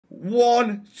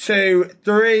1, 2,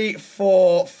 3,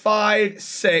 4, 5,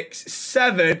 6,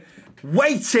 7,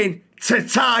 waiting to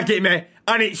target me,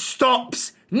 and it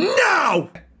stops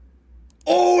now.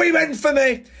 Oh, he went for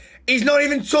me. He's not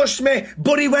even touched me,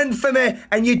 but he went for me,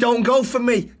 and you don't go for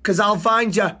me, because I'll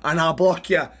find you, and I'll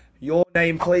block you. Your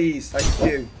name, please.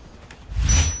 Thank you.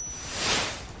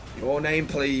 Your name,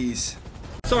 please.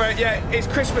 Sorry, yeah, it's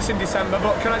Christmas in December,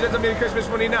 but can I just have me the Christmas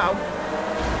money now?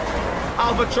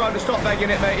 Alvatron, stop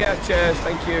begging it, mate. Yeah, cheers,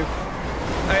 thank you.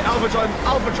 Hey,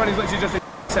 Alvatron is literally just a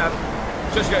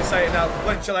just gonna say it now.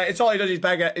 Literally, it's all he does is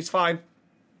beg it. It's fine.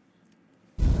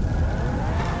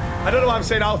 I don't know why I'm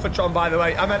saying Alphatron, by the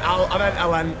way. I meant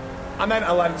Alen.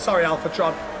 Sorry,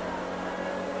 Alphatron.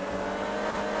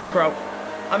 Bro,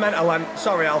 I meant Alen.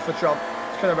 Sorry, Alphatron.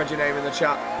 It's because I read your name in the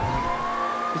chat.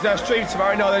 Is there a stream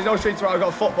tomorrow? No, there's no stream tomorrow. I've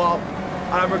got football.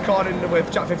 And I'm recording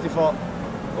with Chat 54.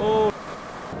 Oh.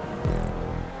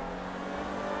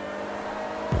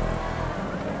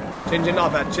 Ginger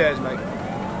knobhead. Cheers, mate.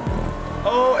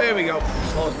 Oh, here we go.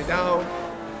 Slows me down.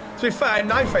 To be fair,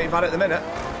 9.35 at the minute.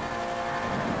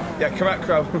 Yeah, correct,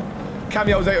 Crow.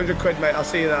 Cameo's 800 quid, mate. I'll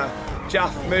see you there.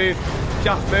 Jaff, move.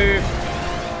 Jaff, move.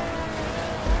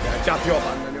 Yeah, Jaff, your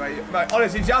hand anyway. Right,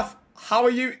 honestly, Jaff, how are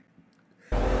you?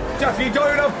 Jaff, you don't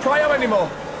even have prio anymore.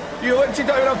 You literally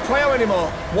don't even have prio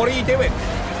anymore. What are you doing?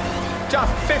 Jaff,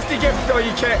 50 gifts ago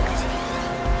you kicked.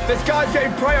 This guy's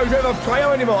getting prio. You don't have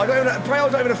prio anymore.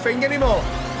 Prio's not even a thing anymore.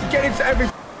 You get into every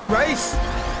race.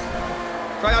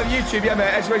 Right on YouTube, yeah,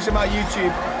 mate. Exclamation about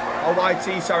YouTube. Oh,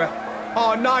 YT, sorry.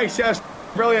 Oh, nice, yes.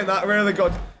 Brilliant, that. Really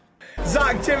good.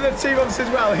 Zach, Tim, the 2 months as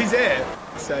well. He's here.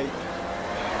 Say.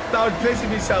 That was pissing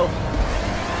myself.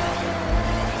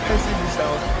 Pissing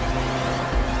myself.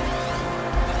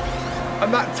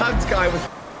 And that Tads guy was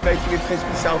making me piss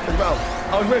myself as well.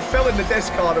 I was with Phil in the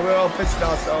Discord and we were all pissing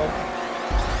ourselves.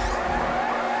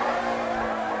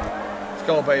 Let's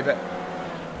go, baby.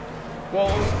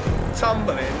 Walls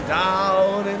tumbling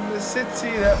down in the city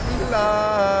that we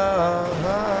love.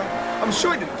 I'm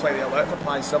sure he didn't play the alert for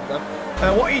playing something.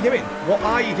 What are you doing? What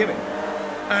are you doing?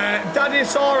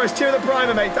 Daddysaurus, cheer the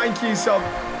primer, mate. Thank you, son.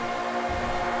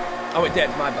 Oh, it did.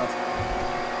 My bad.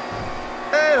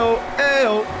 Ew,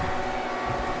 ew.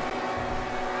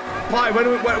 Pie,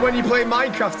 when you play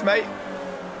Minecraft, mate?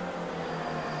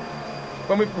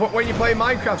 When you play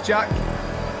Minecraft, Jack?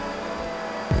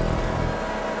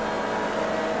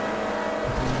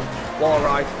 Wall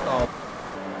ride. Oh.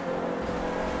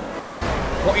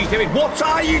 What are you doing? What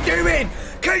are you doing?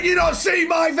 Can you not see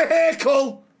my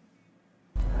vehicle?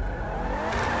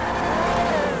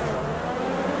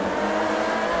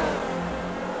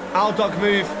 Owl dog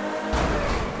move.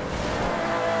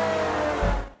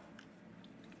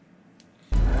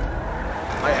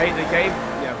 I hate the game.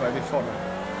 Yeah, but it'd be fun.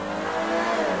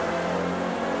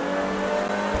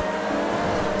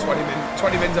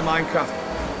 20 minutes of Minecraft.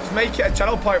 Just make it a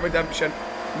channel point redemption.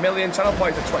 Million channel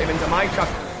points of 20 minutes of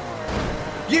Minecraft.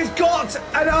 You've got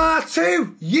an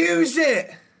R2! Use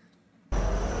it!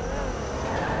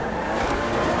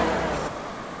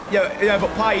 Yeah,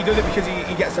 but Pi, he does it because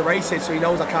he gets the races, so he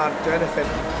knows I can't do anything.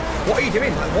 What are you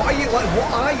doing? What are you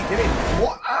doing?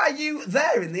 What are you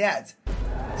there in the head?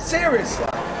 Seriously?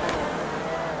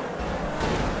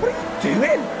 What are you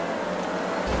doing?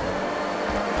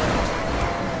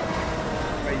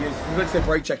 You're literally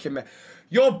brake checking me.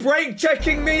 You're brake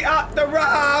checking me at the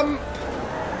ramp!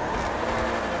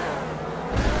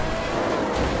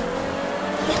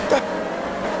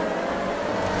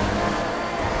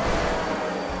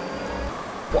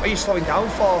 What are you slowing down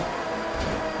for?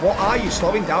 What are you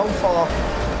slowing down for?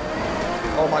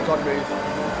 Oh my god, move.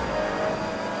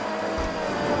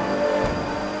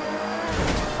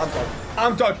 I'm done.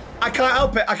 I'm done. I can't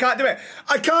help it. I can't do it.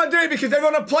 I can't do it because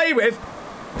everyone I play with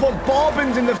put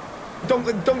bobbins in the dunk.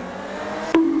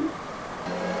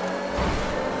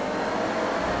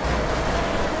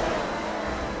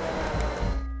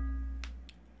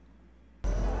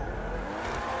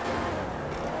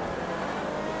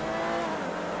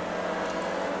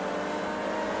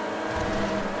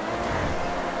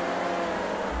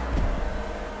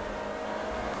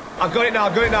 I've got it now,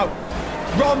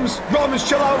 Roms,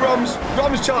 chill out,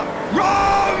 Roms, chill out.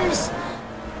 Roms!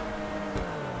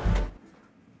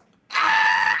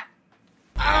 Ah!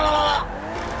 Ah!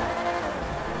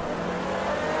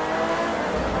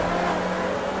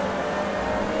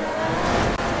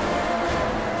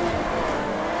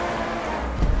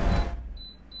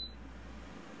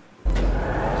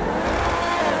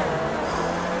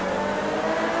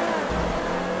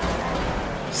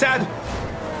 Sad.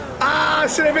 Ah,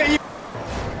 should have hit you.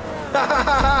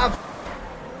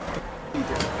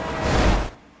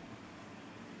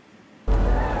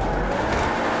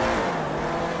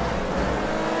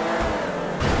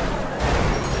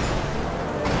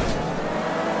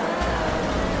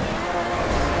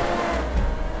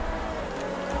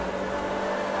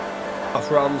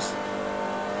 crumbs.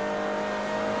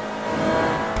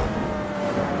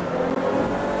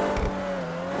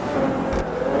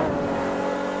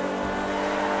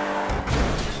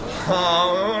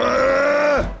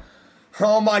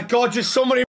 Oh my God, just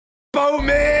somebody boat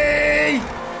me!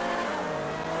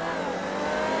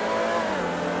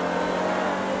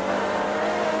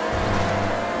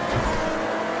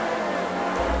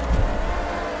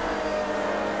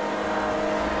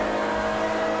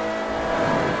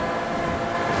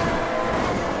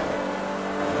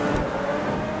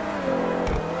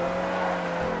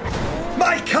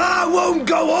 My car won't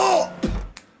go up!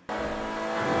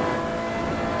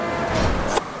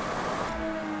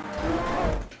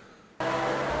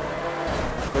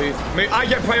 I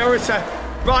get priority.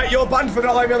 Right, you're banned for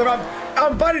not letting me on the ramp.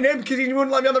 I'm banning him because he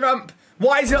wouldn't let me on the ramp.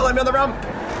 Why is he not letting me on the ramp?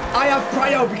 I have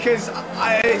prio because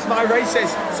it's my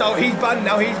races. So he's banned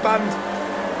now, he's banned.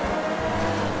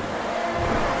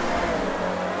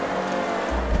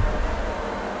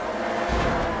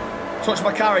 Touch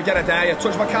my car again, I dare you.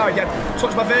 Touch my car again.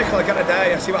 Touch my vehicle again, I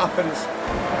dare you. See what happens.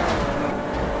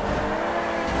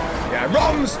 Yeah,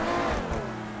 Roms!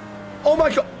 Oh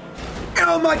my God.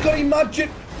 Oh my God, imagine.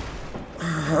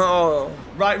 Oh.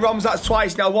 Right, Roms, that's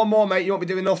twice now. One more, mate. You won't be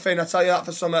doing nothing. I tell you that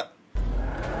for summit.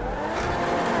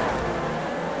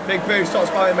 Big boost. Stop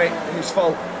spamming, mate. It's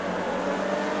full.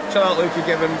 Chill out, Lukey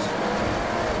Gibbons.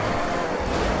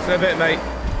 It's in a bit, mate.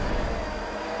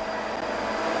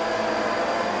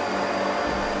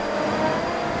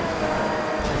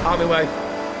 Out of my way.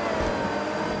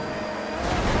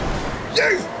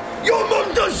 Your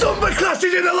mum does Zumba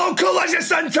classes in the local leisure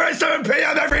centre at 7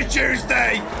 PM every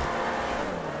Tuesday.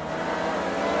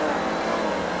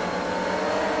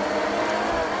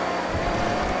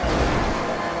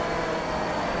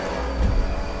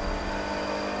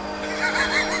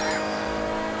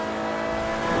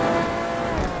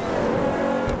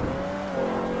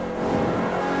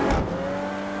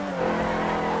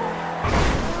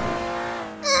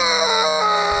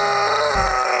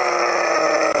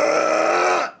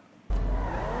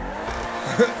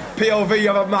 POV, you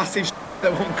have a massive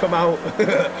that won't come out.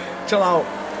 Chill out.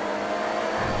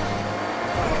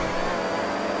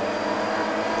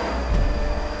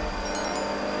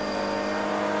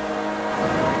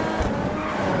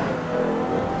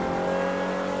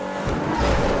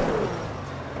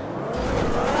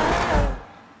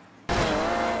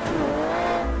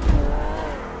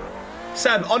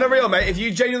 Sam, on a real, mate, if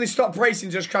you genuinely stop racing,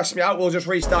 just crash me out, we'll just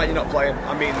restart. You're not playing.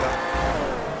 I mean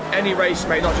that. Any race,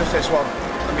 mate, not just this one.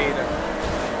 I mean it.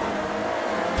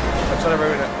 I'm trying to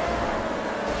ruin it.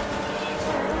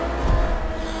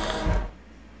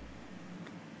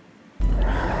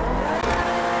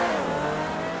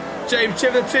 James,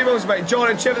 cheer for the 2 months, mate.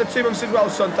 Jordan, cheer for the 2 months as well,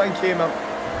 son. Thank you, man.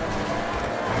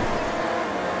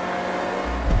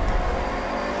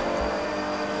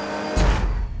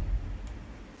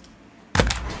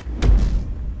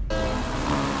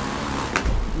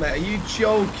 Mate, are you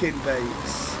joking,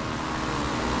 Bates?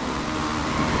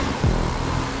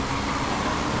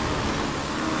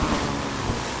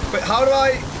 But how do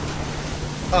I...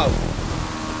 Oh.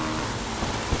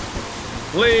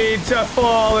 Lead to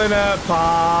falling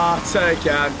apart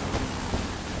again.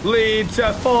 Lead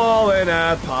to falling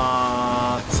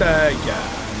apart again.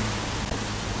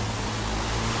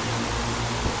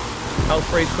 Health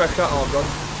freeze quicker. Oh, God.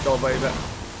 Go, baby.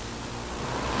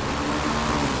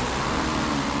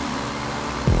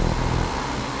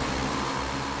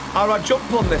 How do I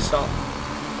jump on this up?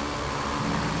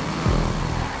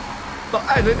 But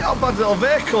hey, they're not bad little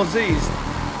vehicles, these.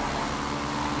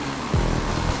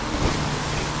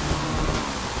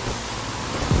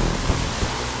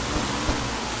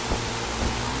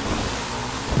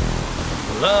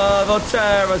 Love will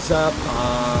tear us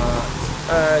apart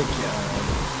again.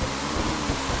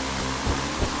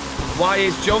 Why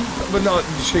is jump? We're not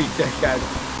street dickhead.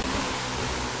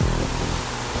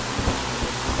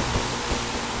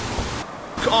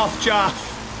 Cut off, Jaff.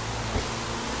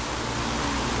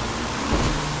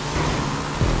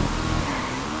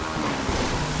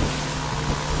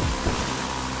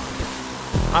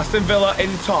 Aston Villa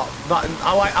in top. That,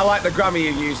 I like the grammar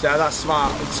you used there. That's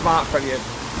smart. It's smart from you.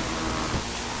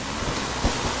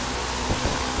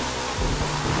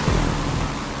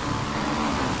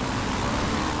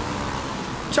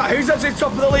 Chat, who's actually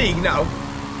top of the league now?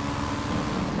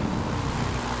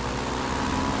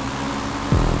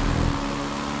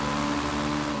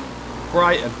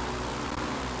 Brighton.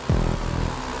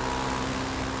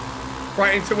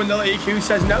 Brighton to win the league. Who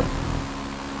says no?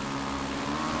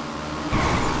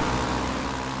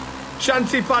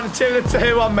 Shanty Pan, tune to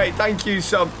who on, mate. Thank you,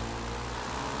 son.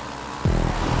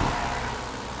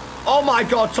 Oh my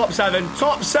God, top 7.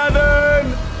 Top 7.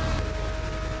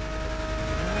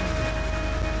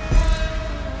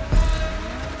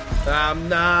 I'm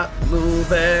not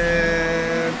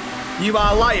moving. You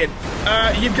are lying.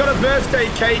 You've got a birthday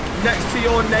cake next to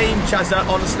your name, Chazza,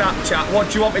 on Snapchat. What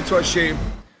do you want me to assume?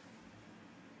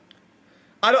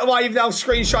 I don't know why you've now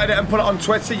screenshotted it and put it on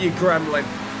Twitter, you gremlin.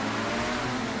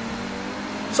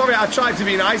 Sorry, I tried to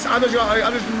be nice. I'm just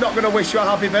not going to wish you a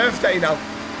happy birthday now.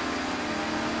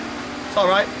 It's all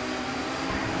right.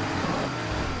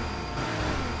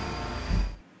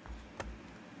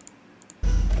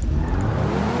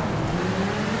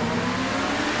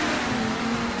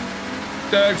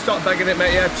 Dirk, stop begging it,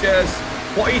 mate. Yeah, cheers.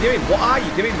 What are you doing? What are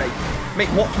you doing, mate? Mate,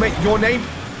 what, mate? Your name?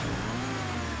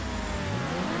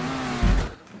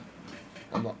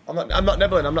 I'm not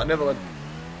nibbling. I'm not nibbling.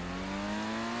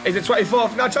 Is it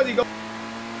 24th? No, Chaz, you got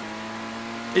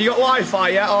Wi-Fi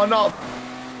yet or not?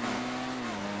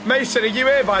 Mason, are you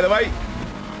here, by the way?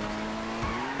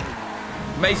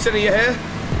 Mason, are you here?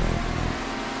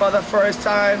 For the first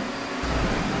time.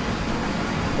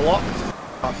 Blocked.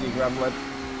 Off you, gremlin.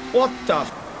 What the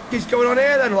f is going on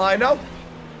here then, Lino?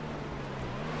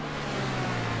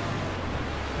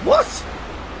 What?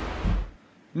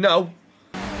 No.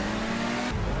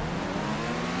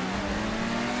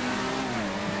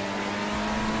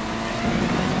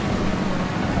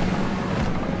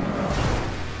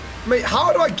 Mate,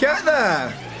 how do I get there?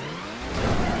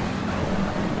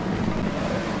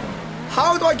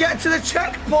 How do I get to the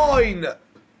checkpoint?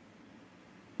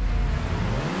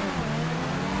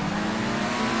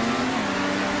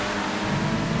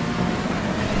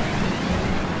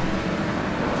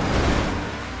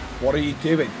 What are you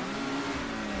doing?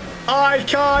 I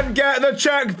can't get the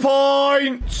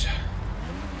checkpoint!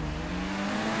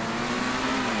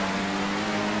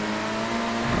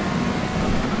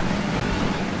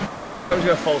 I was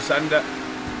going to full send it.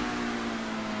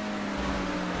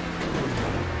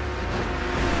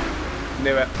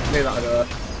 Knew it. Knew that I'd hurt.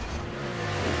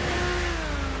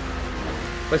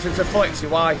 Listen to Flexi,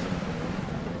 why?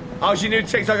 How's your new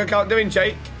TikTok account doing,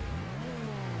 Jake?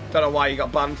 Don't know why you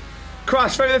got banned.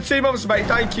 Crash, for the 2 months, mate.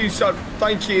 Thank you, son.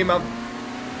 Thank you, man.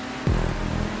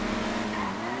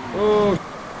 Ooh.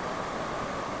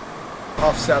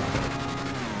 Offset.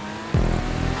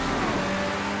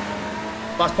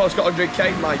 Last post got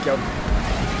 100k, Michael.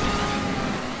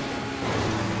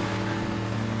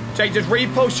 Jake, just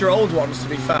repost your old ones, to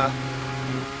be fair.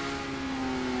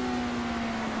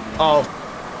 Oh.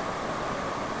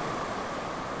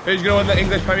 Who's going to win the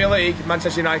English Premier League?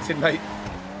 Manchester United, mate.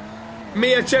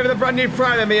 Mia, cheer for the brand new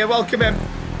Primer, Mia. Welcome in.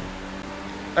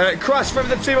 Crash for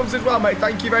the 2 months as well, mate.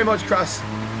 Thank you very much, Crash.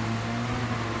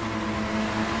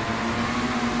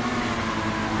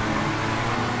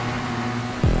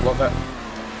 Love it.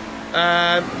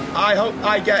 I hope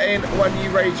I get in when you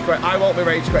rage quit. I won't be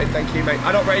rage quitting, thank you, mate.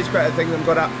 I don't rage quit at things I'm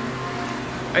good at.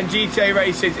 And GTA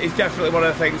races is definitely one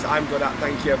of the things I'm good at,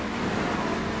 thank you.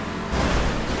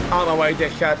 Out of my way,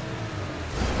 dickhead.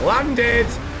 Landed.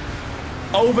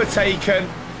 Overtaken.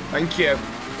 Thank you.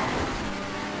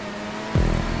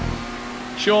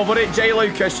 Sure, buddy. J.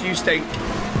 Lucas, you stink.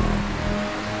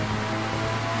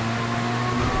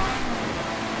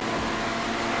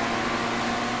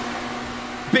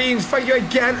 Beans, thank you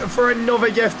again for another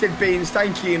gifted Beans.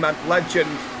 Thank you, man. Legend.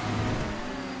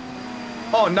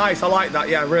 Oh, nice. I like that.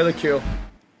 Yeah, really cool.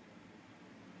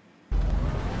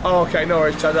 Oh, okay. No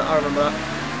worries, Chad. I remember that.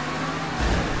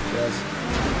 Cheers.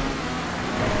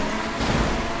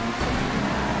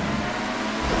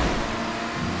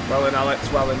 Well in, Alex.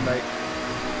 Well in, mate.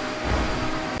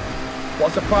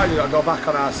 What's the prize? We've got to go back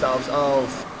on ourselves. Oh.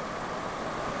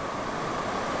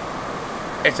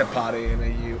 It's a party in the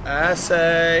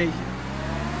USA.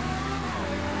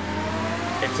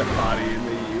 It's a party in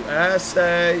the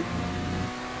USA.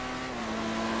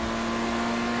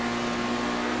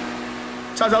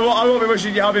 Chaz, I won't be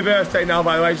wishing you happy birthday now,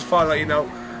 by the way, just thought I'd let you know.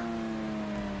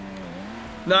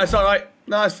 No, it's alright.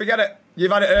 No, forget it.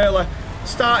 You've had it early.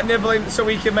 Start nibbling so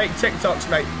we can make TikToks,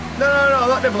 mate. No, I'm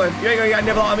not nibbling. You ain't gonna get a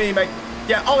nibble out of me, mate.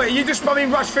 Yeah, oh wait, you just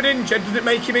spamming Rashford injured. Does it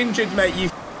make him injured, mate?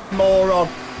 You moron.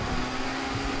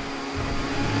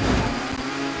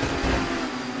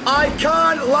 I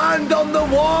can't land on the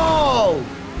wall!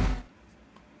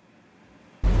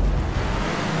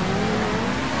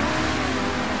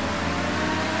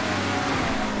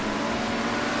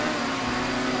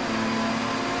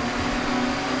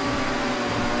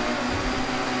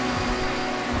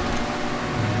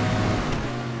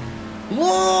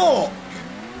 Look!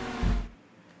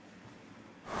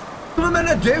 What am I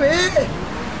meant to do here?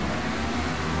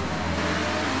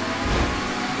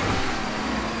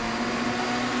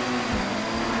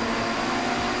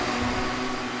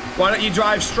 Why don't you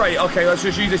drive straight? Okay, let's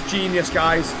just use this genius,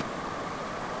 guys.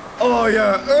 Oh,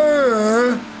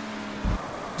 yeah.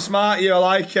 Smart, you. I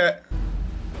like it.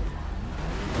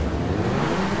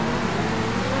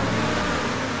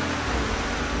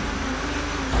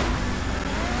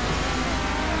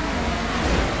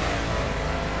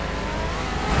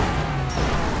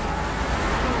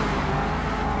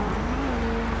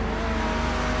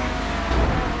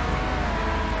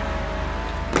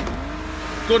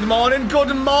 Good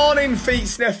morning, feet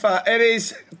sniffer. It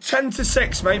is 10 to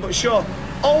 6, mate, but sure.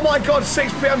 Oh my God,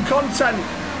 6 PM content.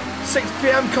 6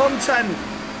 PM content.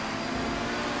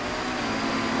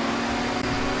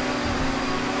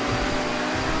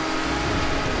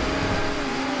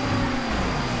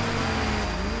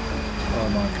 Oh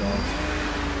my God.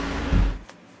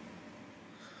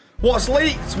 What's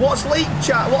leaked? What's leaked,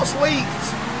 chat? What's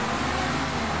leaked?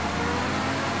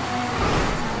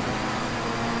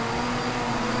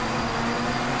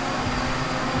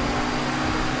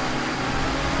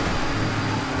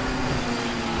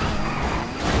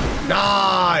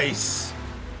 Nice!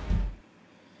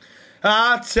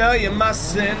 I'll tell you my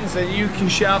sins and you can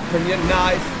sharpen your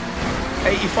knife.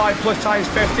 85 plus times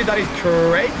 50, that is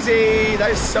crazy.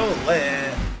 That is so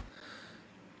lit.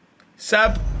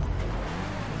 Seb,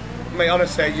 mate,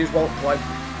 honestly, you just won't play.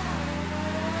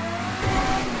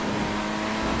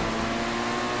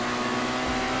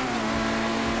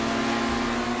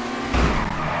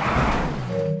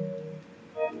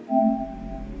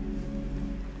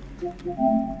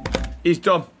 He's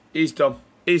done. He's done.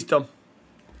 He's done.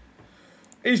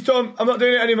 He's done. I'm not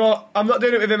doing it anymore. I'm not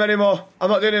doing it with him anymore. I'm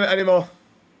not doing it anymore.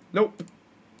 Nope.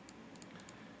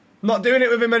 Not doing it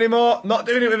with him anymore. Not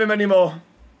doing it with him anymore.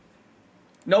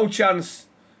 No chance.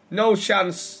 No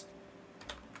chance.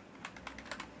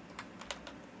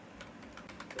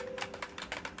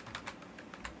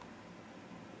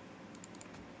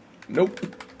 Nope.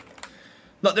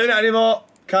 Not doing it anymore.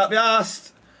 Can't be asked.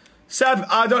 Seb,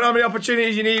 I don't know how many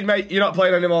opportunities you need, mate. You're not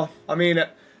playing anymore. I mean it.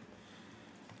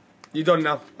 You're done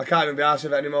now. I can't even be arsed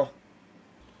with it anymore.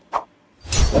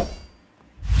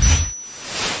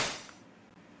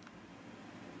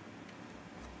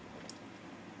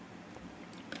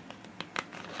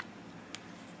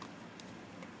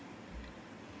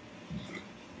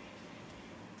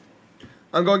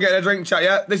 I'm going to get a drink, chat,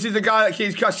 yeah? This is the guy that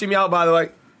keeps crashing me out, by the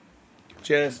way.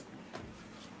 Cheers.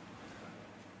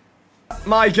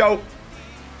 My goat.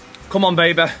 Come on,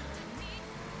 baby.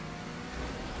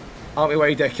 Aren't we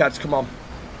way, dickheads? Come on.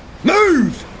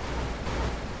 Move!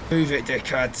 Move it,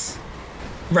 dickheads.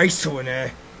 Race to win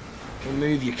here. Can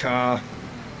move your car.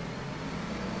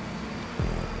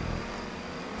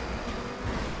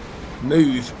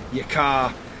 Move your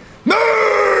car.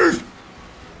 Move!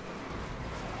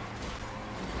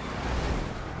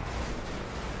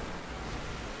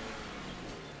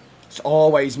 It's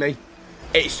always me.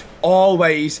 It's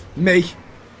always me.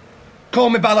 Call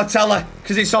me Balotelli,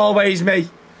 because it's always me.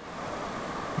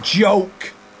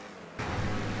 Joke.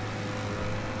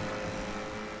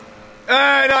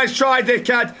 Hey, nice try,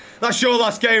 dickhead. That's your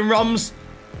last game, Roms.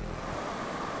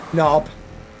 Knob.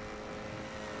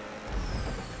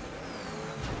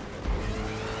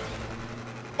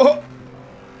 Oh.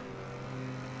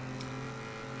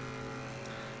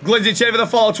 Glizzy, cheer for the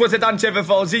follow. Twitter, Dan, cheer for the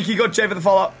follow. Zeke, good, cheer for the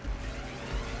follow.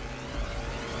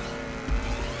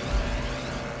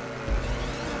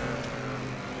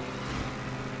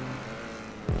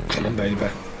 Come on, baby.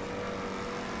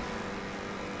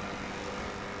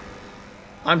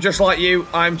 I'm just like you.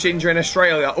 I'm Ginger in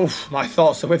Australia. Oof, my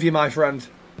thoughts are with you, my friend.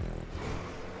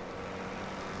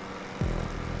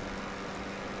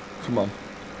 Come on.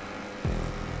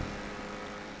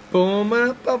 Boom,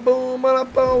 up, boom,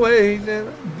 up, away.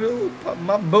 Boom,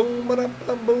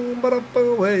 up,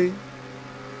 away.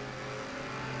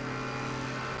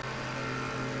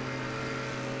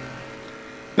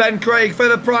 Ben Craig for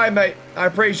the prime, mate. I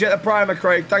appreciate the primer,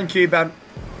 Craig. Thank you, Ben.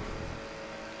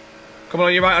 Come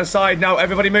on your right hand side now.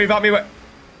 Everybody move at me.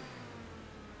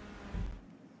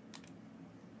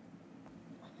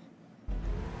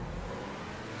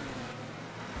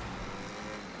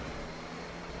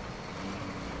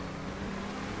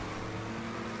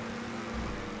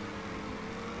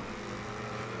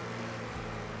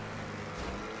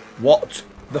 What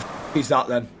the f is that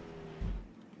then?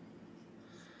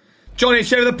 Johnny,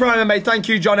 share the primer, mate. Thank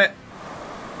you, Johnny.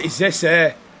 Is this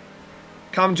here?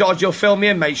 Cam George, you'll fill me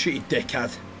in, mate. Shoot, you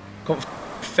dickhead. Come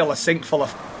fill a sink full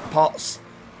of pots.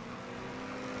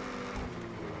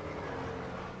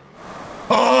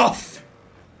 Off!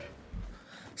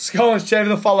 Scones, cheer for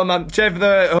the follow, man. Cheer for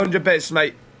the 100 bits,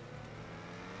 mate.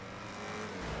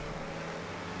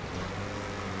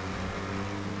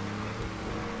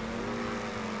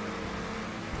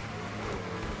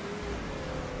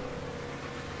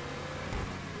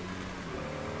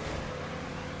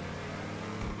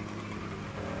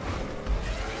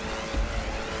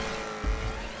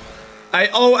 Hey,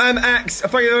 OMX,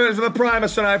 thank you very much for the primer,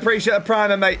 son. I appreciate the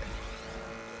primer, mate.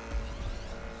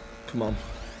 Come on.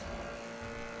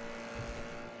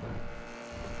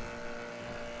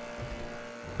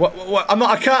 What?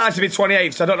 I can't actually be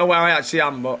 28th, so I don't know where I actually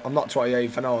am, but I'm not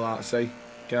 28th, I know that, see?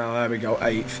 Okay, there we go,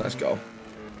 8th, let's go.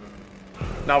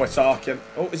 Now we're talking.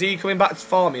 Oh, is he coming back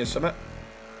for me or something?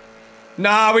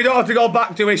 Nah, we don't have to go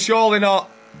back to it, surely not.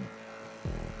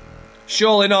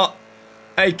 Surely not.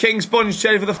 Hey, King Sponge,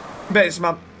 change for the bits,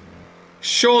 man.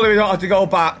 Surely we don't have to go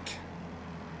back.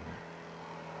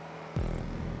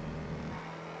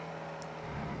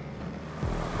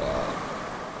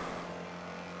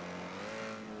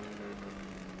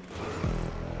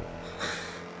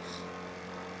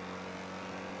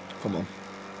 Come on.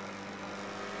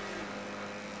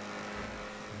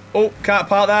 Oh, can't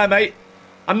park there, mate.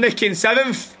 I'm nicking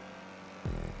 7th.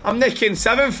 I'm nicking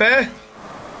 7th here.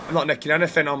 I'm not nicking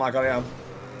anything. Oh my god, I am.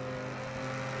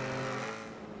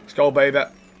 Let's go, baby.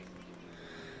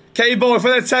 K-Boy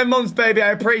for the 10 months, baby.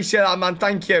 I appreciate that, man.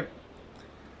 Thank you.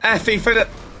 Effie for the...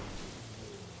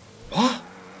 What?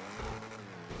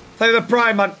 Thank you for the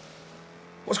prime, man.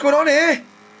 What's going on here?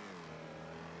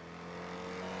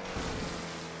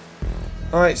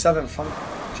 Alright,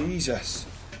 7th. Jesus.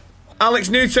 Alex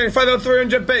Newton, for the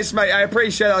 300 bits, mate. I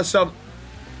appreciate that, son.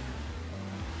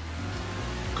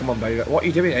 Come on, baby. What are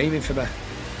you doing aiming for me?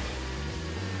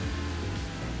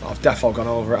 Oh, I've defo gone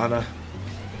over it, Anna.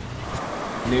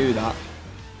 Knew that.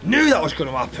 Knew that was going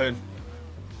to happen.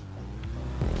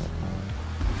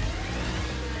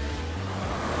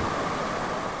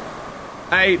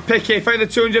 Hey, Picky, for the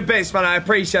 200 bits, man. I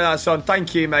appreciate that, son.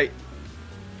 Thank you, mate.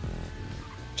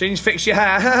 Ginge, fix your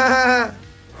hair.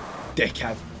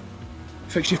 Dickhead.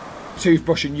 Fix your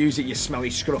toothbrush and use it, you smelly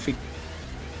scruffy.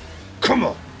 Come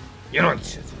on. You're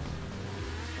nonsense.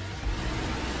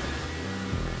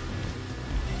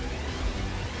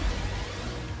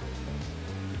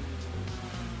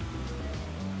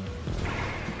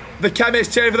 The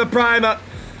chemist here for the primer.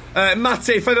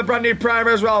 Matty for the brand new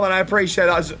primer as well, man. I appreciate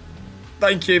that.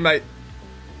 Thank you, mate.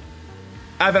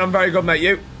 Evan, I'm very good, mate.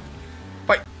 You?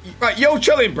 Right, you're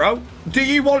chilling, bro. Do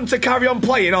you want to carry on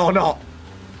playing or not?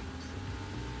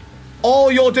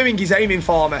 All you're doing is aiming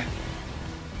for me.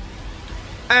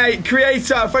 Hey,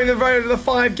 creator, thank you for the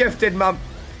 5 gifted, man.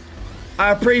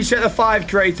 I appreciate the 5,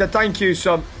 creator. Thank you,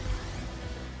 son.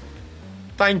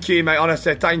 Thank you, mate.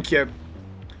 Honestly, thank you.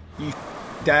 You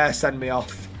dare send me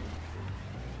off.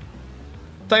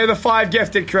 Thank you for the 5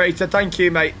 gifted, creator. Thank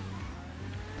you, mate.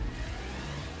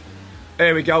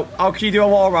 Here we go. How can you do a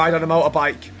wall ride on a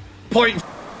motorbike? Point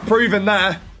proven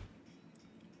there.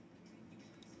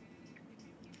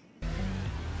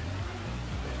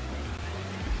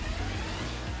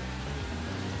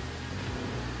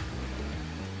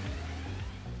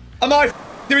 Am I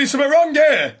doing something wrong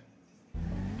here?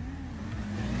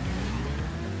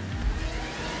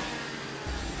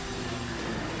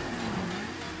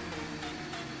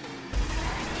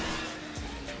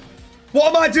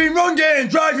 What am I doing wrong here?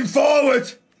 Driving forward.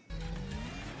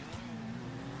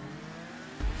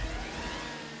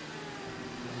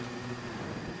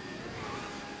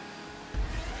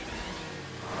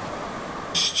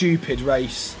 Stupid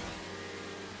race.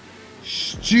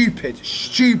 Stupid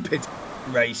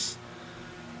race.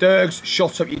 Dergs,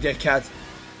 shut up, you dickhead.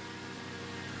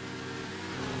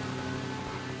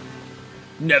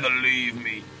 Never leave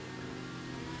me.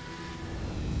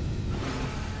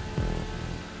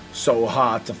 So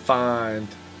hard to find.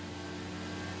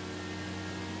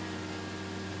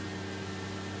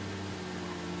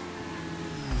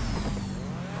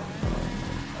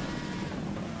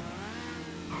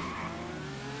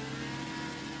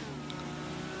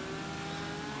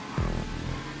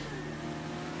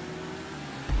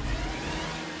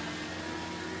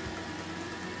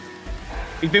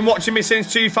 He's been watching me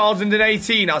since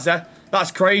 2018, has he?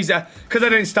 That's crazy. Because I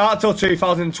didn't start till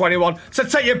 2021. So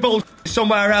take your bull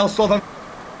somewhere else, love.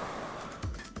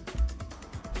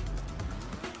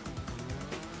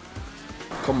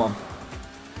 Come on.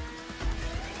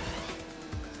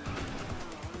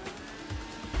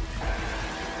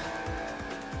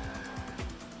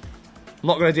 I'm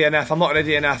not going to DNF. I'm not going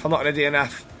to DNF. I'm not going to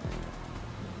DNF.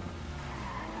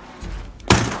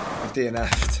 I've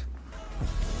DNF'd.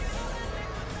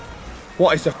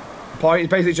 What is the point?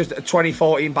 It's basically just a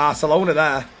 2014 Barcelona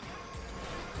there.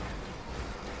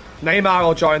 Neymar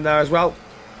will join there as well.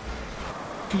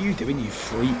 What are you doing, you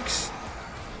freaks?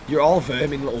 You're all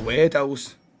vermin little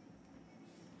weirdos.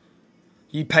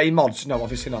 You pay mods? No,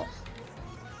 obviously not.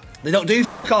 They don't do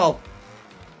call.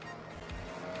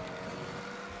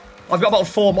 I've got about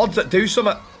 4 mods that do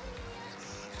something.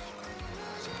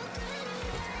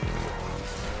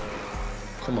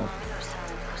 Come on.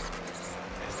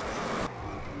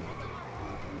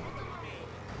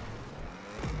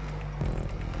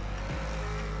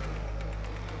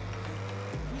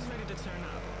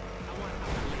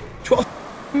 What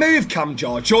a move, Cam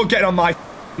George. You're getting on my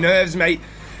nerves, mate.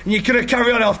 And you're going to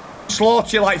carry on, I'll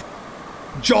slaughter you like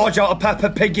George out of Peppa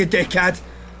Pig, you dickhead.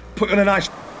 Put you on a nice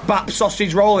bap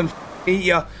sausage roll and eat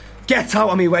you. Get out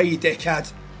of me way, you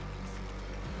dickhead.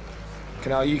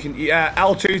 You can, yeah,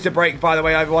 L2 to brake, by the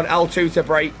way, everyone. L2 to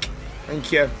brake.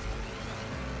 Thank you.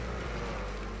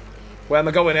 Where am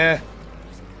I going here?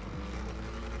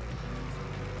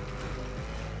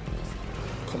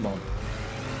 Come on.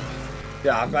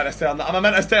 Yeah, I'm meant to stay on that. Am I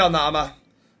meant to stay on that, am I?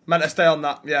 Meant to stay on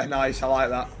that. Yeah, nice. I like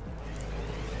that.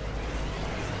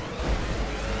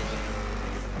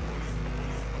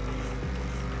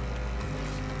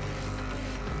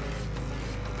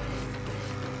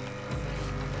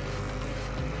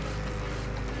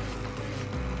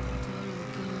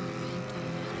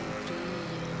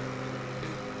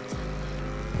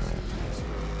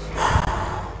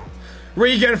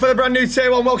 Regan for the brand new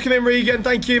tier 1. Welcome in, Regan.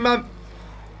 Thank you, man.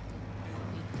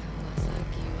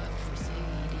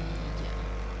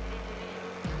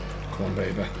 Come on,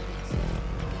 baby.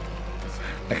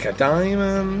 Like a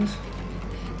diamond.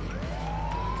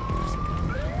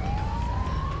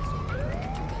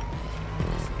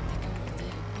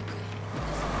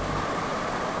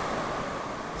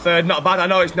 Third, not bad. I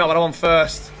know it's not, but I want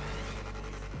first.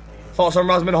 Thoughts on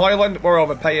Rasmus Højlund? We're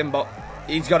overpaying, but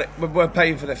he's got it. We're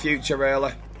paying for the future,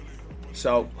 really.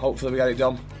 So, hopefully we get it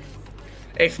done.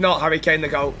 If not, Harry Kane the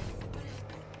GOAT.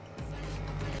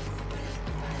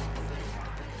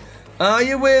 Are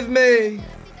you with me?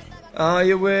 Are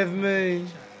you with me?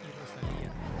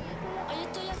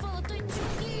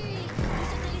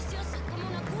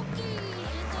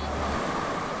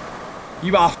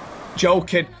 You are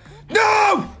joking.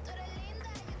 No!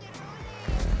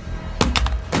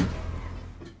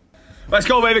 Let's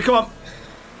go, baby. Come on.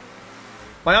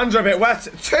 My hands are a bit wet.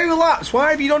 2 laps.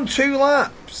 Why have you done 2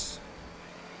 laps?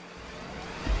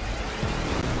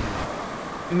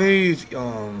 Move.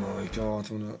 Oh my God.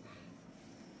 I'm not.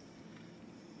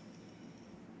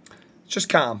 Just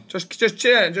calm. Just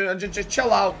chill. Just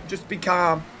chill out. Just be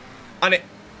calm. And it.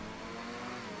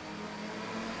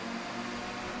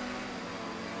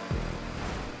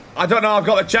 I don't know. I've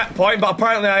got a checkpoint, but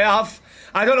apparently I have.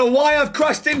 I don't know why I've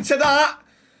crashed into that.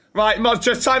 Right, Mod,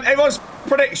 just time. Everyone's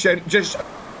prediction. Just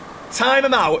time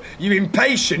them out. You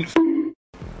impatient.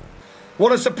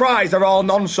 What a surprise. They're all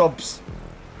non-subs.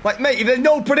 Like, mate, if there's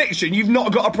no prediction, you've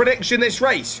not got a prediction this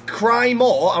race. Cry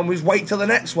more and just wait till the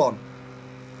next one.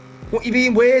 What are you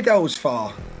being weirdos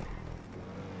for?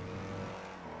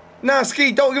 Nah,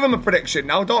 Ski, don't give them a prediction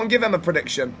now. Don't give them a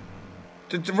prediction.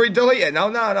 Delete it now.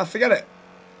 Nah, forget it.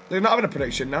 They're not having a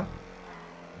prediction now.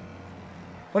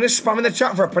 I'm just spamming the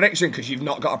chat for a prediction because you've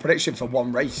not got a prediction for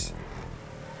one race.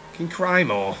 Can cry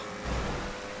more.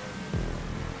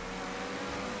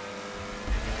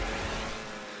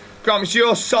 Gramps,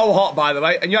 you're so hot, by the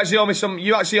way, and you actually owe me some.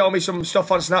 You actually owe me some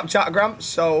stuff on Snapchat, Gramps.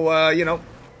 So you know.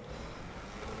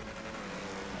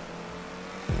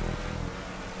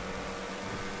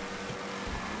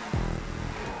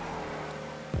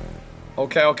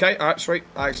 Okay, okay, all right, sweet.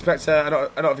 I expect a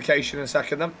notification in a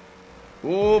second then.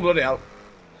 Oh bloody hell!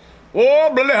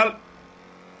 Oh bloody hell!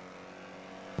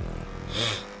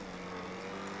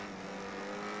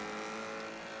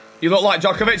 You look like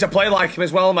Djokovic. I play like him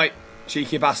as well, mate.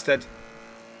 Cheeky bastard.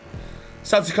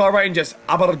 Celtic Car Rangers,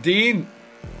 Aberdeen.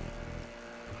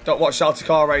 Don't watch Celtic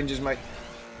Car Rangers, mate.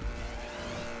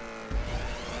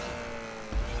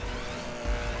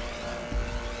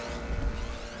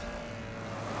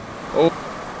 Oh.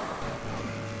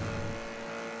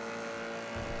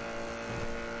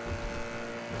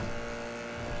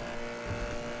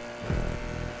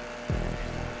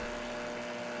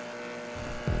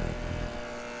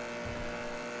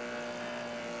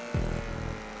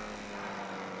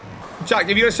 Jack, if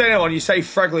you're going to say anyone, you say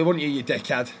Fregley, wouldn't you, you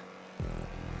dickhead?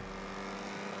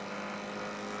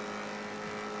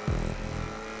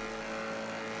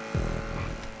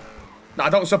 No, I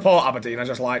don't support Aberdeen, I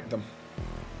just like them.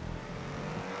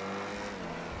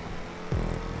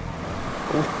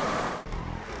 Ooh.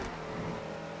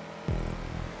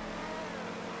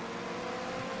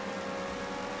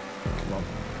 Come on.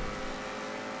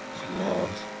 Come on.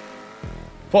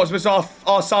 Portsmouth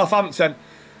or Southampton.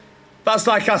 That's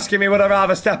like asking me would I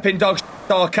rather step in dog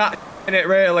or cat in it,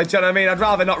 really. Do you know what I mean? I'd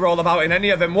rather not roll about in any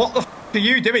of them. What the f are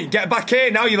you doing? Get back here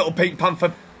now, you little Pink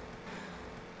Panther.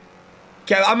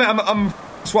 Okay, I'm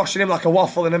swashing him like a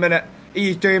waffle in a minute.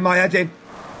 He's doing my head in.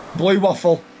 Blue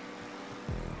waffle.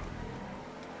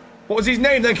 What was his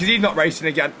name then? Because he's not racing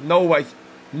again. No way.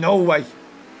 No way.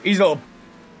 He's a little...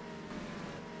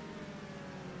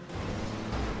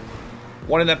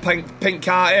 One of the pink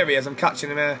car areas. I'm catching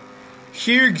him here.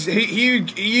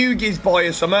 Hugh's boy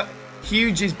or something.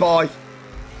 Hugh's boy.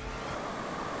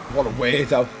 What a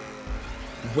weirdo.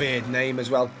 Weird name as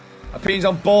well. I think he's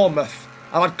on Bournemouth.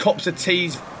 I've had cups of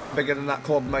teas bigger than that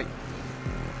club, mate.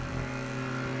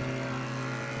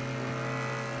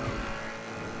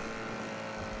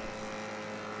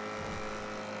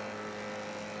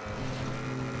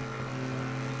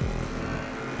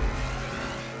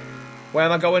 Where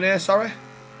am I going here, sorry?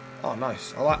 Oh,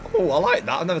 nice. I like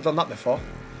that. I've never done that before.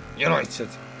 United.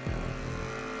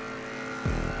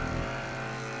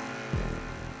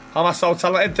 How am I so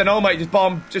talented? Don't know, mate.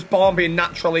 Just born being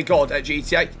naturally good at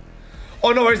GTA.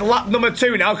 Oh, no, it's lap number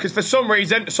 2 now, because for some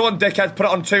reason, some dickhead put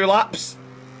it on 2 laps.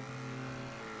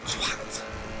 What?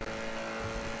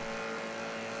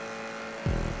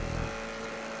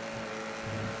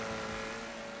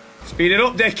 Speed it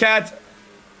up, dickhead.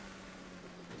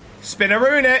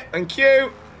 Spinneroon it. Thank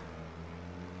you.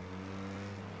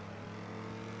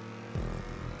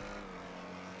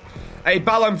 Hey,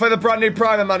 Ballon, for the brand new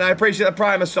primer, man. I appreciate the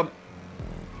primer, son.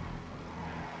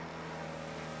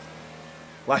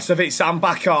 Less of it, Sam.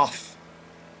 Back off.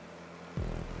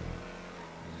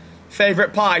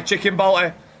 Favourite pie? Chicken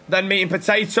bolty. Then meat and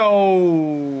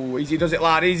potato. Easy does it,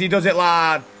 lad. Easy does it,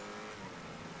 lad.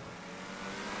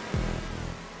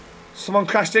 Someone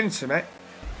crashed into me.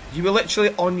 You were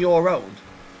literally on your own.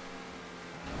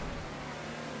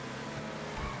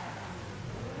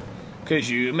 Cause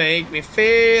you make me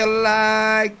feel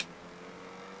like...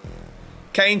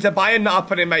 Kane to Bayern, not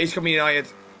happening, mate. He's coming United.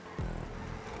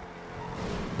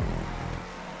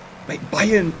 Mate,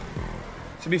 Bayern...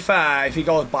 To be fair, if he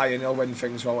goes Bayern, he'll win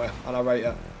things, won't he? And I rate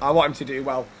it. I want him to do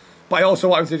well. But I also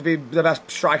want him to be the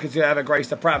best striker to ever grace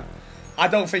the Prem. I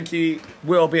don't think he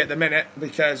will be at the minute,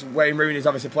 because Wayne Rooney's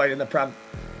obviously playing in the Prem.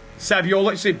 Seb, you're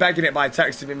literally begging it by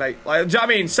texting me, mate. Like, do you know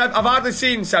what I mean? Seb, I've hardly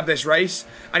seen Seb this race,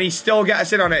 and he still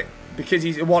gets in on it because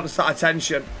he wants that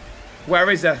attention. Where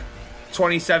is he?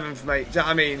 27th, mate. Do you know what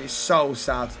I mean? It's so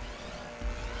sad.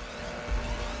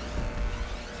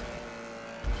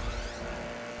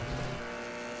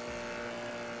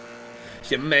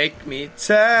 You make me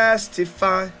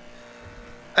testify.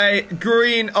 Hey,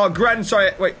 Green, oh, Gren, sorry,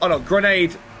 wait, oh no,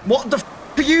 Grenade. What the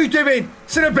f are you doing?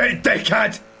 Sit a bit,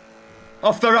 dickhead.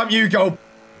 Off the ramp you go.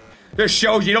 Just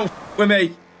shows you don't f with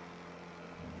me.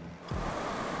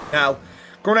 Now,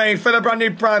 Grenade for the brand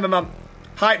new primer, man.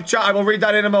 Hype chat, I will read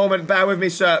that in a moment. Bear with me,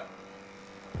 sir.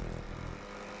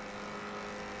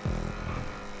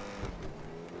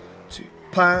 To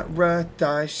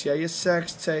paradise, yeah, your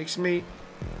sex takes me.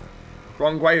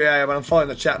 Wrong way, yeah, but I'm following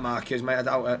the chat markers, mate, I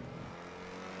doubt it.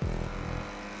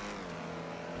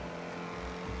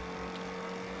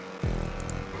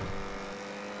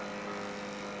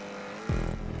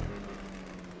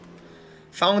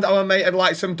 Found our mate had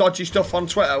like some dodgy stuff on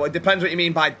Twitter. Well, it depends what you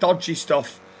mean by dodgy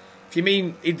stuff. If you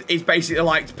mean he's basically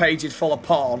liked pages full of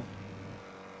porn,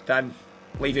 then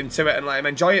leave him to it and let him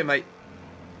enjoy it, mate.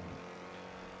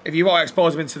 If you want to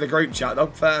expose him into the group chat, though,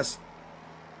 first.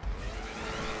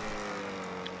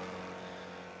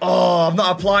 Oh, I've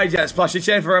not applied yet, Splashy.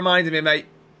 Cheers for reminding me, mate.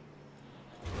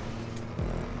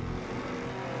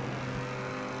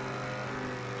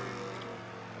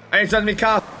 Anytime my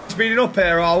car speeding up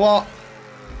here or what?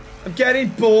 I'm getting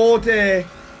bored here.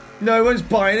 No one's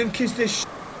buying them because they're sh**.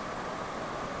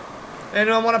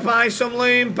 Anyone want to buy some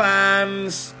loom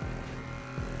bands?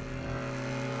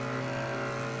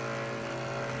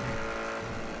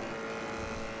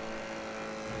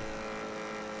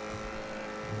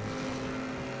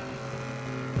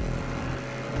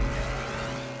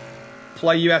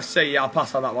 Play UFC, yeah, I'll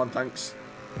pass on that one, thanks.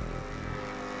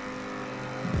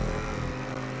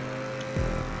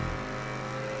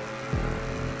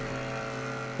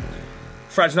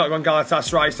 Fred's not going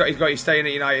Galatasaray, so he's got you staying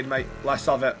at United, mate. Less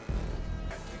of it.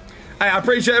 Hey, I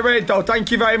appreciate the raid, though.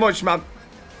 Thank you very much, man.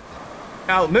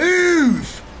 Now,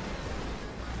 move!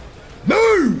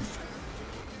 Move!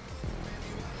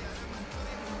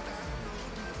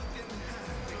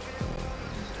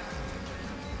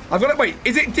 I've got to wait.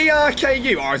 Is it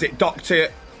DRKU or is it Dr.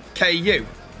 KU?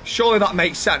 Surely that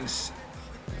makes sense.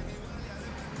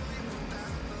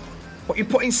 What you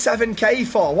putting 7k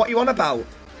for? What are you on about?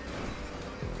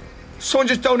 Someone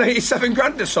just donated 7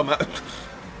 grand or something.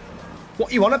 What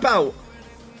are you on about?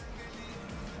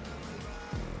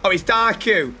 Oh, it's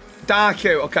Darku.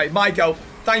 Darku. Okay, my go.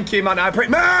 Thank you, man. I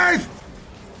appreciate. Move!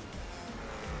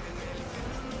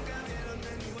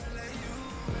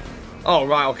 Oh,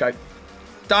 right, okay.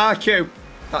 Darku.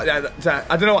 I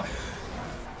don't know what.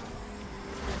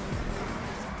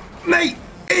 Mate,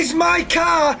 is my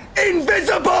car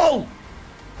invisible?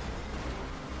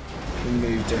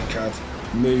 Move,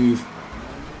 dickhead. Move.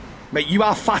 Mate, you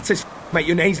are fat as mate.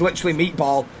 Your name's literally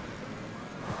Meatball.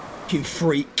 You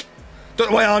freak.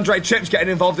 Don't know why Andre Chip's getting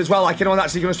involved as well. Like, you know, that's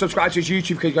actually going to subscribe to his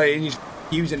YouTube because he's got it in his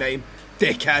username.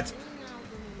 Dickhead.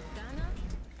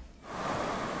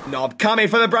 Knob. Cammy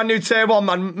for the brand new tier 1,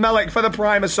 man. Melik for the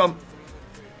primer, son.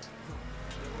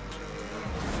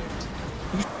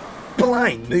 You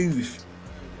blind. Move.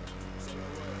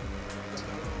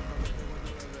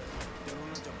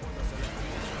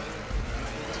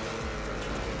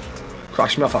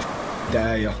 Crash me off, I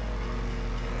dare you.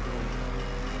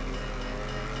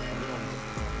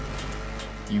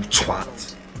 You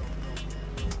twat.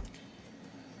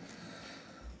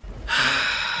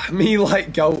 Me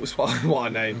like goats, what a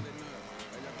name.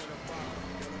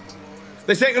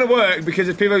 This ain't gonna work because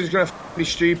if people are just gonna be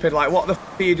stupid, like what the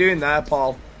are you doing there,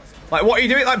 Paul? Like what are you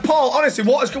doing? Like Paul, honestly,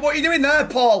 what are you doing there,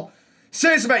 Paul?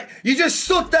 Seriously, mate, you just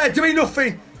stood there doing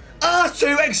nothing.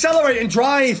 R2, accelerate and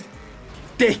drive.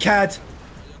 Dickhead.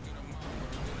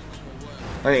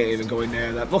 I ain't even going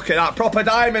near that. Look at that, proper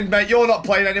diamond, mate. You're not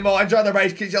playing anymore. Enjoy the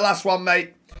race, because it's your last one,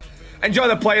 mate. Enjoy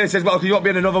the playlist as well, because you won't be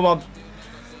in another one.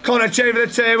 Connor, cheer for the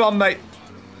tier 1, mate.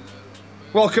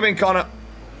 Welcome in, Connor.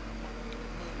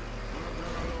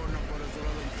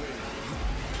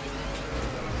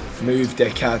 Move,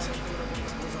 dickhead.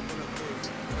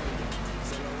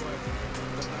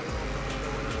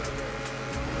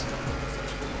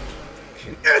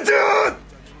 Idiot!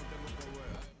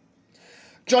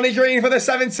 Johnny Green for the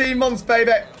 17 months,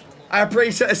 baby. I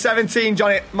appreciate the 17,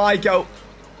 Johnny. My goat.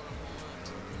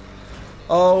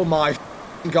 Oh, my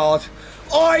God.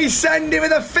 I send him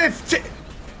with a 50.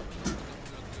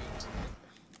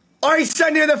 I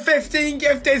send him with a 15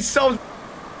 gifted, son.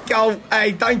 Go.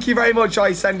 Hey, thank you very much,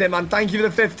 I send him, man. Thank you for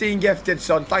the 15 gifted,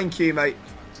 son. Thank you, mate.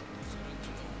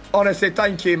 Honestly,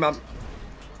 thank you, man.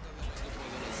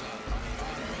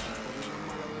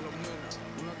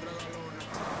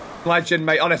 Legend,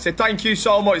 mate, honestly. Thank you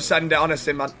so much, send it,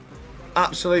 honestly, man.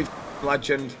 Absolute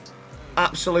legend.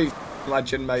 Absolute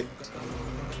legend, mate.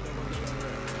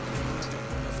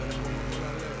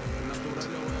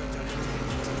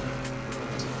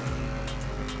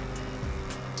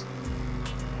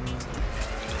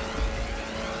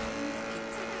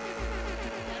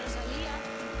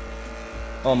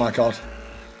 Oh my God.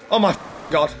 Oh my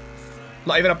God.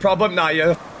 Not even a problem now,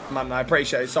 you. Man, I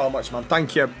appreciate it so much, man.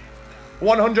 Thank you.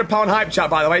 £100 hype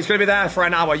chat, by the way. It's going to be there for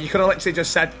an hour. You could have literally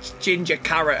just said ginger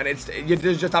carrot and you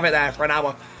just have it there for an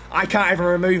hour. I can't even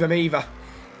remove him either.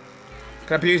 You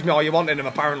can abuse me all you want in him,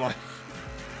 apparently.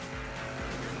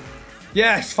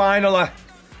 Yes, finally.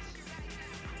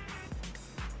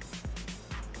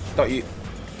 Don't you...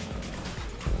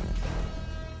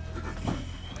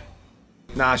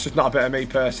 Nah, it's just not a bit of me,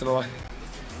 personally.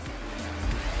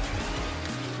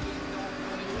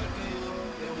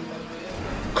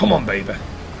 Come on, baby.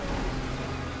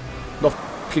 No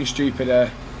fucking stupid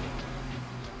If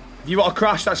you want to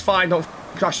crash, that's fine. Don't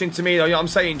crash into me, though. You know what I'm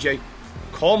saying, G?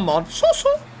 Come on. So.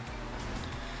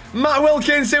 Matt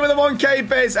Wilkinson with the 1K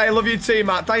biz. Hey, love you too,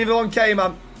 Matt. Thank you for the 1K,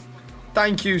 man.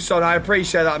 Thank you, son. I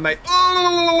appreciate that, mate.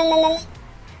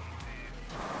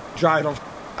 Driving on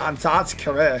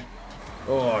Antarctica here.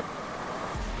 Oh.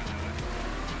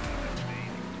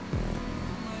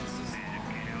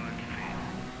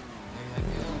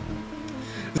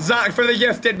 Zach for the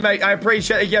gifted, mate. I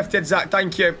appreciate the gifted, Zach.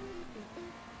 Thank you.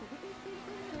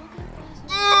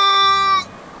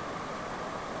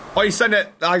 Oh, you send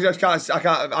it. I can't.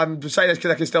 I'm saying this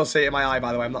because I can still see it in my eye,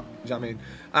 by the way. I'm not. Do you know what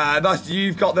I mean?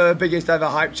 You've got the biggest ever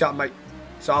hype chat, mate.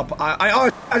 So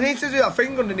I need to do that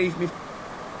thing underneath me.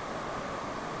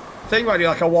 Thing where I do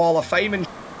like a wall of fame and.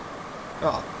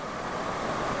 Oh.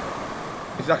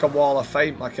 It's like a wall of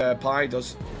fame, like a pie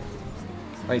does.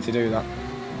 I need to do that.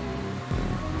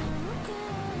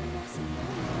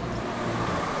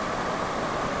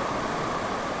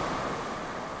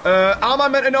 How am I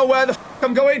meant to know where the f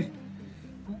I'm going?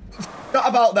 What's that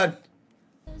about then?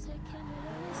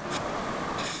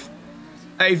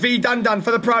 Hey, V Dan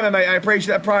for the primer, mate. I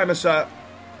appreciate the primer, sir.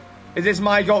 Is this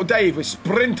my goal, Dave, with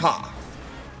Sprinter?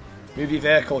 Move your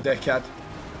vehicle, dickhead.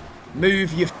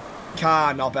 Move your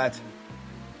car, knobhead.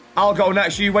 I'll go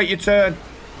next, you wait your turn.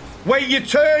 Wait your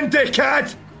turn,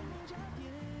 dickhead!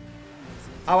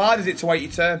 How hard is it to wait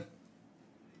your turn?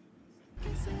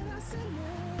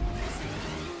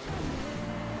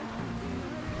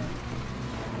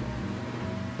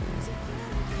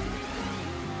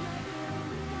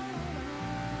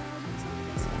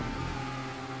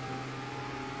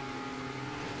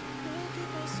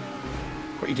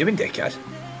 What are you doing, dickhead?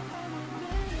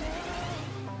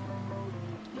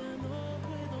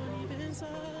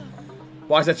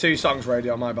 Why is there 2 songs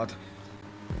radio? My bad.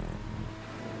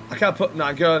 I can't put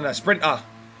that girl in there. Sprinter.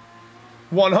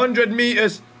 100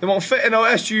 meters. They won't fit in our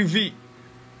SUV.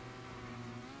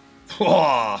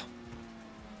 Whoa.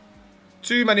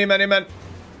 Too many men.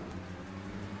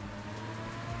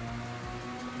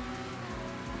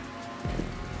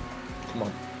 Come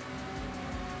on.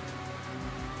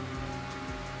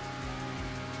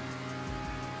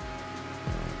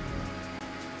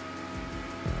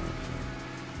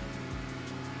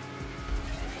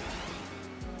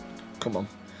 Come on.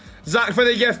 Zach for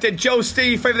the gifted. Joe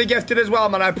Steve for the gifted as well,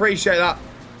 man. I appreciate that.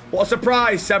 What a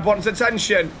surprise. Seb wants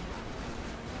attention.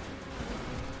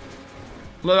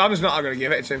 No, I'm just not going to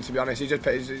give it to him, to be honest. He just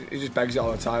begs it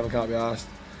all the time. I can't be arsed.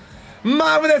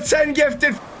 Matt with a 10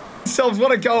 gifted subs.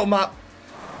 What a goal, Matt.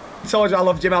 I told you I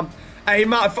loved you, man. Hey,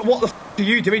 Matt, what the f are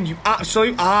you doing, you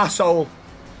absolute arsehole?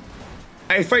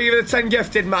 Hey, thank you for the 10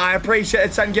 gifted, Matt. I appreciate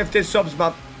the 10 gifted subs,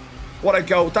 man. What a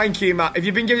goal. Thank you, Matt. If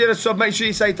you've been giving it a sub, make sure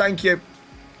you say thank you.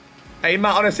 Hey,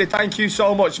 Matt, honestly, thank you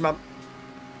so much, man.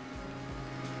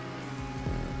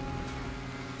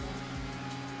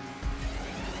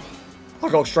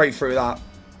 I'll go straight through that.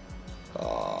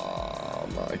 Oh,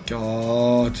 my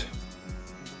God.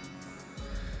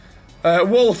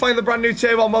 Wolf, find the brand new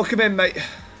tier 1. Welcome in, mate.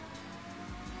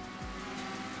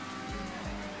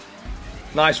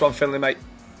 Nice one, Finley, mate.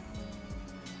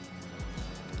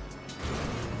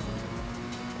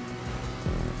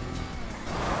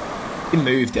 You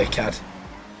move, dickhead.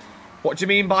 What do you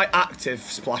mean by active,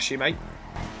 Splashy, mate?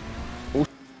 Ooh.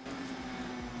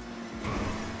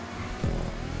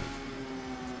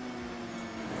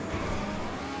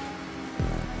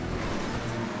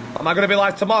 Am I going to be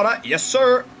live tomorrow? Yes,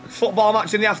 sir. Football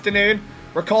match in the afternoon.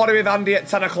 Recording with Andy at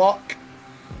 10 o'clock.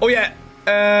 Oh, yeah.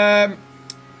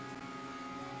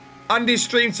 Andy's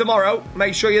stream tomorrow.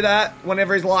 Make sure you're there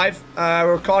whenever he's live.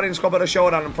 We're recording Squad at a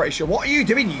Showdown, I'm pretty sure. What are you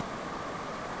doing, you?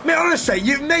 Mate, honestly,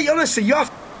 you are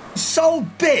so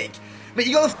big. Mate,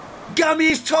 you got the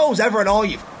gammiest toes ever and all,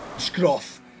 you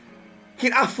scruff. You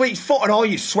get athlete's foot and all,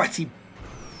 you sweaty.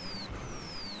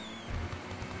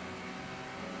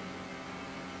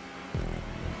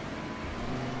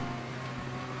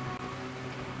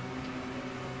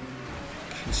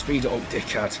 Speed it up,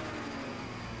 dickhead.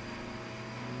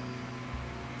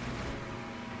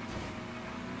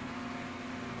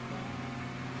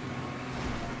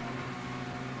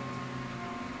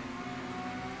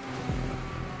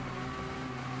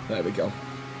 There we go.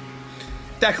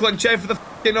 Declan, cheer for the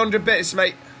f***ing 100 bits,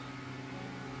 mate.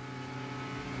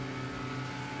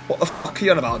 What the fuck are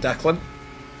you on about, Declan?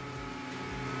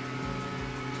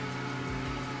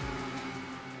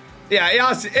 Yeah,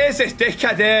 here's this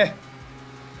dickhead here.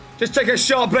 Just take a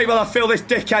short break while I fill this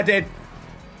dickhead in.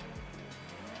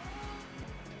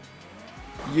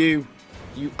 You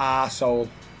arsehole.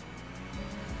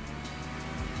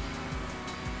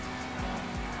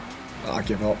 I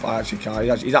give up. I actually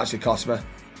can't. He's actually cost me.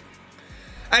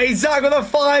 Hey, Zach with a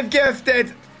 5 gifted.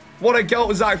 What a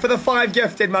goal, Zach, for the 5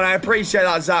 gifted, man. I appreciate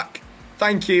that, Zach.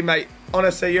 Thank you, mate.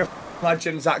 Honestly, you're a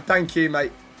legend, Zach. Thank you,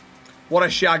 mate. What a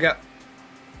shagger.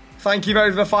 Thank you very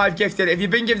much for the 5 gifted. If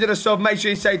you've been gifted a sub, make sure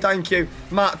you say thank you.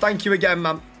 Matt, thank you again,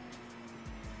 man.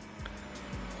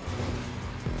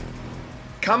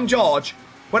 Cam George,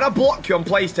 when I block you on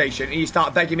PlayStation and you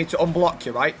start begging me to unblock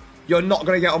you, right? You're not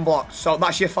going to get unblocked. So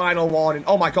that's your final warning.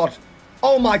 Oh, my God.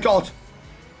 Oh, my God.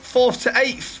 4th to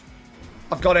 8th.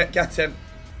 I've got it. Get him.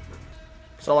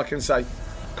 That's all I can say.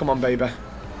 Come on, baby. Okay,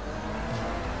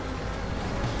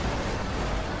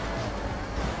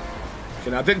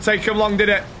 now, didn't take him long, did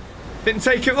it? Didn't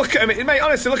take him. Look at him. Mate,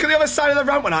 honestly, look at the other side of the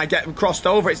ramp when I get him crossed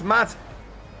over. It's mad.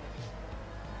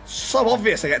 So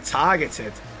obvious I get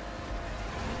targeted.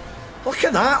 Look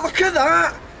at that. Look at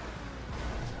that.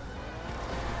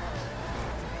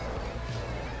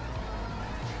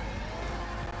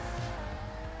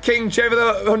 King, cheer for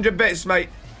the 100 bits, mate.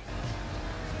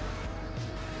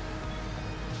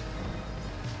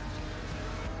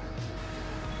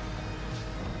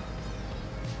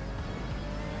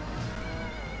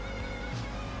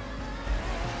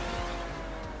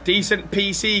 Decent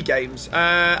PC games.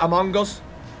 Among Us.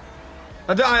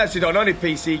 I actually don't know any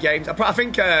PC games. I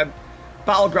think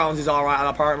Battlegrounds is alright,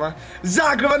 apparently.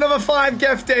 Zach with another 5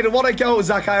 gifted. What a goal,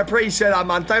 Zach. I appreciate that,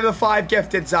 man. Thank you for the 5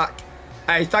 gifted, Zach.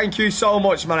 Hey, thank you so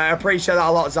much, man. I appreciate that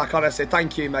a lot, Zach, honestly.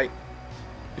 Thank you, mate.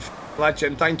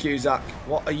 Legend. Thank you, Zach.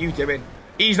 What are you doing?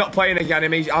 He's not playing again.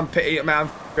 I'm pity, man.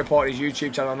 I'm reporting his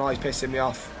YouTube channel. I know he's pissing me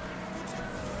off.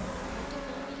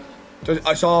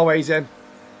 It's always him.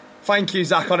 Thank you,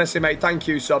 Zach, honestly, mate. Thank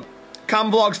you, sub.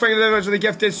 Cam Vlogs, thank you very much for the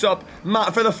gifted sub.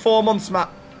 Matt, for the 4 months, Matt.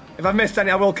 If I've missed any,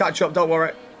 I will catch up, don't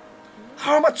worry.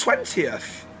 How am I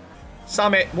 20th?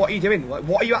 Sammy, what are you doing? Like,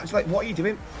 what are you actually, like, what are you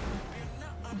doing?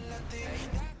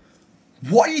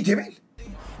 What are you doing?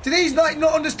 Do these, like,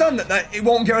 not understand that it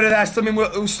won't get rid of their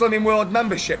Slimming World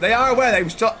membership? They are aware they will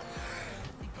stop.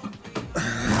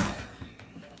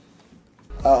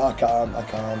 Oh, I can't.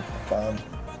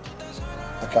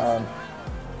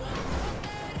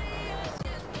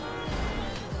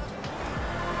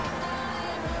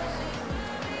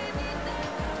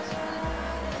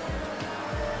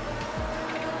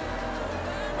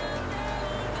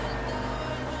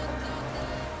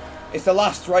 It's the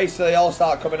last race, so they all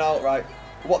start coming out, right?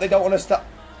 What they don't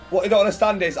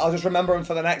understand is I'll just remember them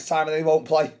for the next time and they won't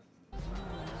play.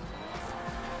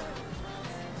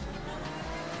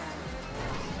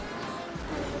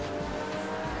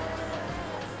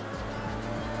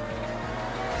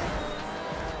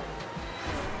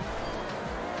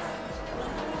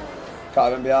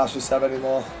 Can't even be arsed with Seb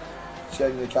anymore.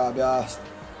 Genuinely can't be arsed.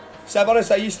 Seb,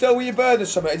 honestly, are you still with your bird or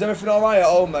something? Is everything alright at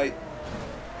home, mate?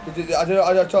 I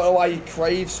don't know why you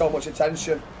crave so much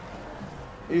attention.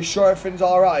 Are you sure everything's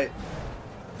alright?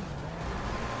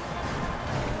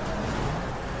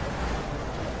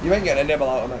 You ain't getting a nibble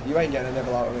out of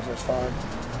me. So it's fine.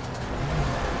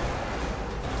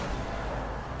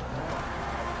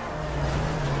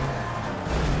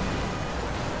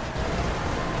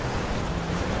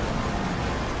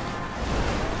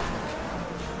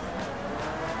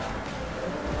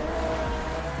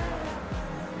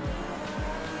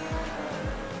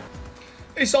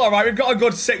 It's alright, we've got a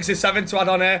good 6 or 7 to add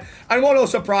on here. And one will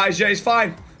surprise you, it's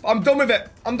fine. I'm done with it.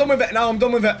 I'm done with it now, I'm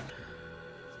done with it.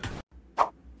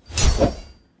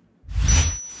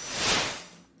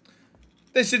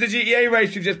 This is the GTA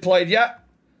race we just played, yeah?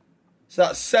 So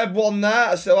that's Seb one there,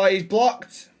 that's why he's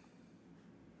blocked.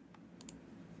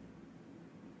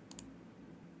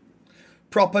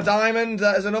 Proper Diamond,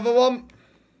 that is another one.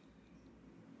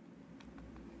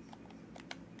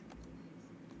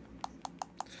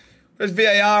 There's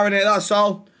VAR in it, that's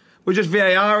all. We're just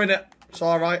VAR in it. It's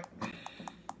alright.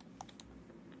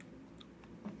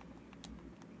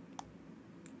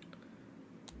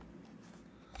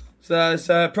 So there's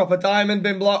Proper Diamond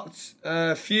been blocked.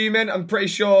 Fuming, I'm pretty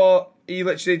sure he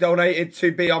literally donated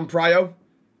to be on Prio.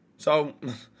 So,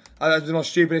 that's the most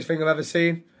stupidest thing I've ever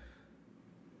seen.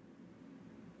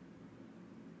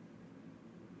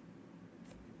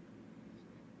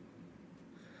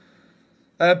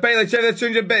 Bailey, take the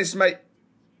 200 bits, mate.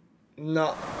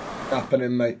 Not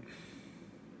happening, mate.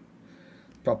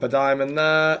 Proper Diamond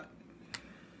there.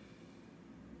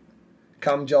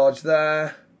 Cam George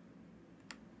there.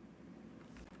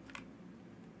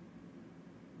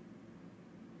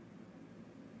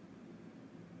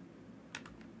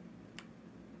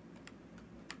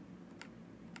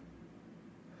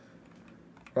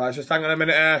 Right, just hang on a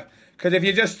minute here. Because if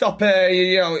you just stop here,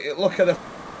 you know, look at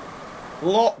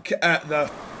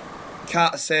the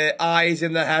cat's eyes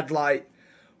in the headlight.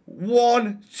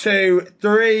 1, 2,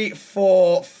 3,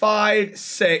 4, 5,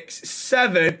 6,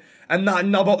 7, and that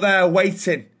knob up there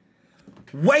waiting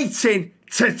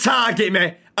to target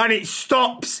me, and it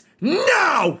stops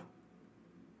now.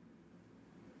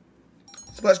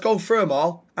 So let's go through them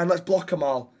all and let's block them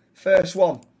all. First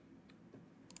one.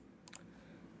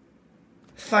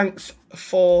 Thanks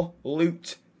for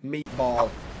loot, meatball.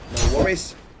 No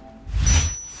worries.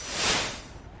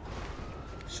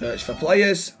 Search for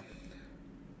players.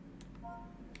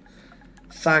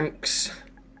 Thanks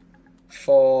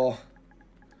for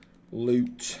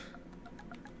loot,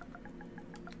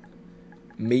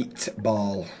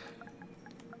 meatball.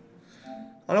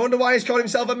 And I wonder why he's called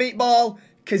himself a meatball.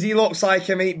 Because he looks like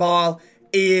a meatball.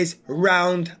 He is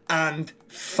round and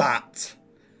fat.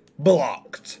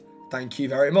 Blocked. Thank you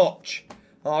very much.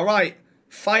 Alright.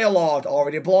 Firelord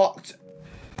already blocked.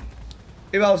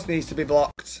 Who else needs to be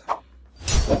blocked?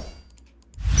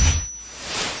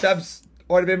 Seb's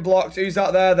already been blocked. Who's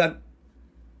that there then?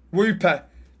 Whooper.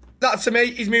 That to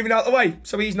me, he's moving out of the way.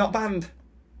 So he's not banned.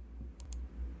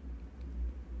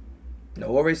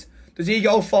 No worries. Does he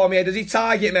go for me? Does he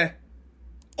target me?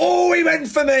 Oh, he went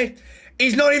for me.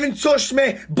 He's not even touched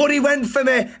me, but he went for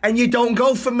me. And you don't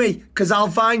go for me, because I'll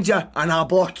find you and I'll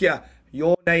block you.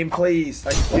 Your name, please.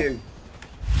 Thank you.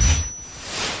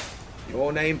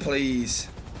 Your name, please.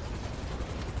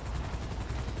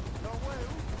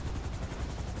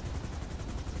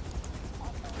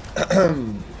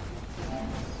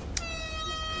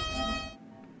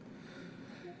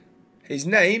 His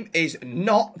name is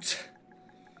not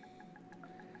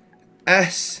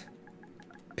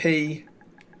SP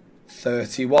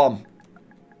 31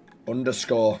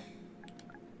 underscore.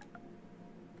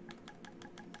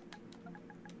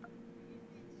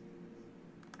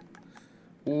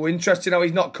 Oh, interesting how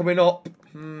he's not coming up.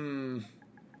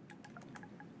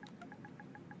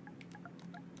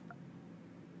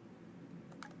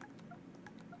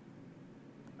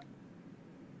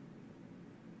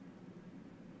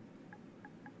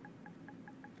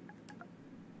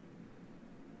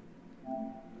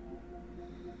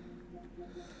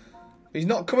 He's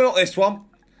not coming up this one.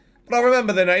 But I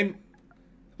remember the name.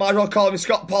 Might as well call him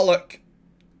Scott Pollock.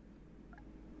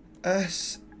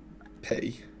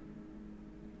 SP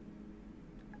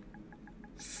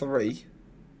 3.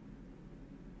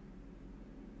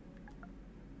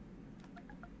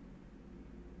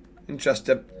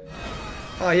 Interesting.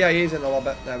 Oh yeah, he's in the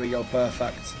lobby. There we go,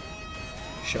 perfect.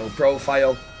 Show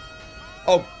profile.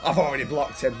 Oh, I've already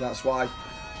blocked him, that's why.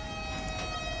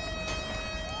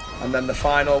 And then the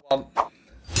final one.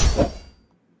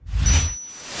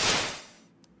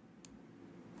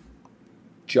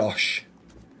 Josh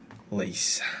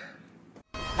Lease.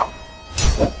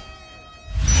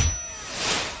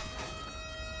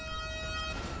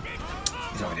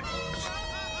 He's already blocked.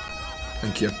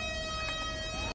 Thank you.